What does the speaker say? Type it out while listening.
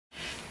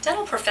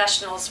Dental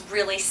professionals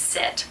really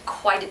sit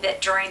quite a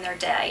bit during their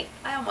day.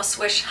 I almost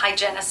wish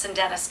hygienists and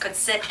dentists could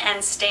sit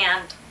and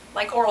stand,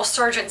 like oral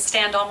surgeons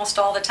stand almost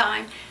all the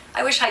time.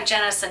 I wish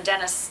hygienists and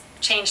dentists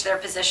changed their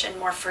position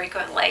more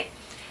frequently.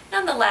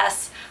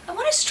 Nonetheless, I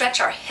want to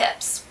stretch our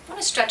hips. I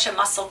want to stretch a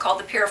muscle called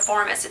the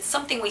piriformis. It's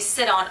something we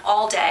sit on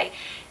all day,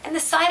 and the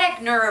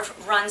sciatic nerve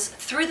runs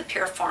through the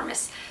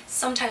piriformis.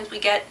 Sometimes we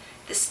get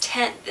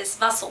this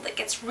muscle that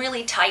gets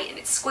really tight and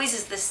it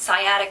squeezes this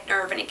sciatic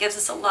nerve and it gives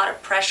us a lot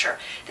of pressure.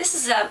 This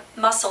is a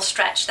muscle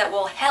stretch that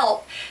will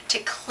help to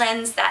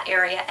cleanse that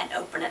area and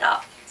open it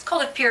up. It's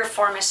called a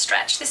piriformis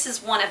stretch. This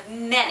is one of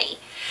many.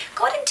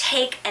 Go ahead and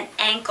take an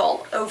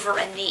ankle over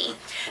a knee.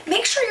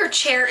 Make sure your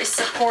chair is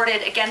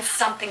supported against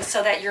something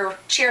so that your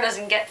chair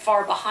doesn't get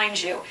far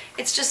behind you.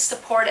 It's just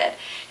supported.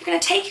 You're going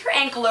to take your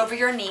ankle over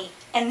your knee,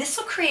 and this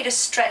will create a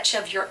stretch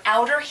of your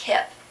outer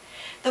hip.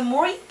 The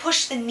more you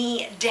push the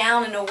knee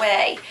down and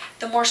away,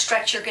 the more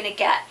stretch you're going to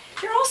get.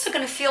 You're also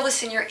going to feel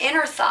this in your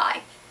inner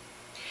thigh.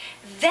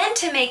 Then,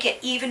 to make it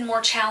even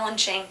more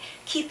challenging,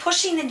 keep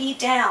pushing the knee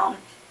down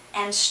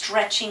and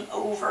stretching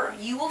over.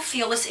 You will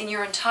feel this in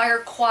your entire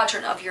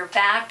quadrant of your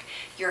back,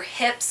 your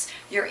hips,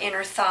 your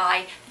inner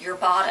thigh, your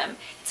bottom.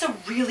 It's a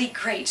really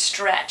great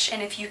stretch,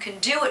 and if you can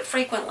do it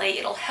frequently,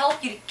 it'll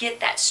help you to get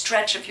that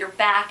stretch of your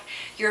back,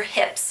 your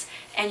hips,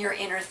 and your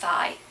inner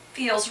thigh.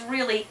 Feels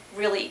really,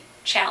 really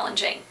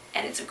challenging,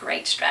 and it's a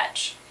great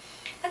stretch.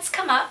 Let's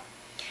come up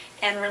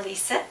and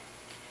release it,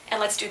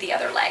 and let's do the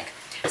other leg.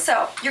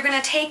 So you're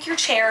going to take your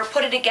chair,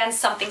 put it against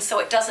something so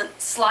it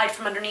doesn't slide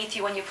from underneath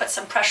you when you put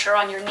some pressure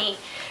on your knee.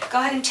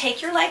 Go ahead and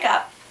take your leg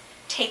up,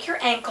 take your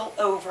ankle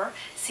over.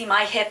 See,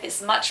 my hip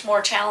is much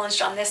more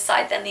challenged on this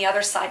side than the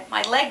other side.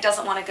 My leg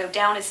doesn't want to go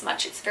down as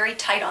much. It's very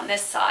tight on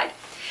this side.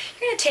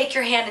 You're going to take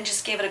your hand and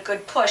just give it a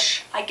good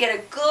push. I get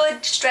a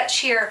good stretch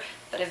here,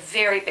 but a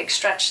very big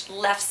stretch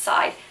left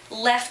side,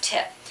 left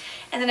hip.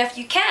 And then if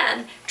you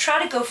can,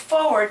 try to go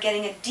forward,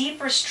 getting a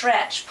deeper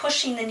stretch,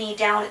 pushing the knee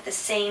down at the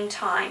same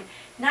time.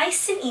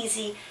 Nice and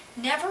easy,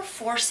 never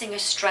forcing a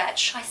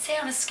stretch. I say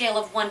on a scale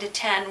of 1 to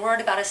 10, we're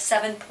at about a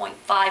 7.5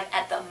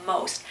 at the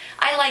most.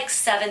 I like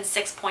 7,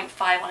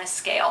 6.5 on a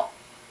scale.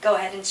 Go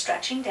ahead and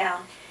stretching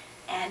down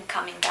and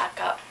coming back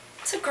up.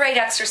 It's a great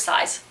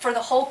exercise for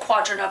the whole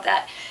quadrant of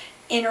that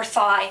inner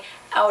thigh,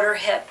 outer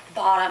hip,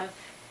 bottom,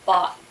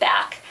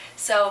 back.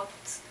 So,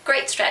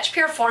 great stretch.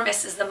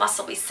 Piriformis is the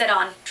muscle we sit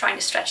on trying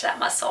to stretch that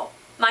muscle.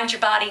 Mind your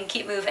body and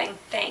keep moving.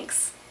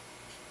 Thanks.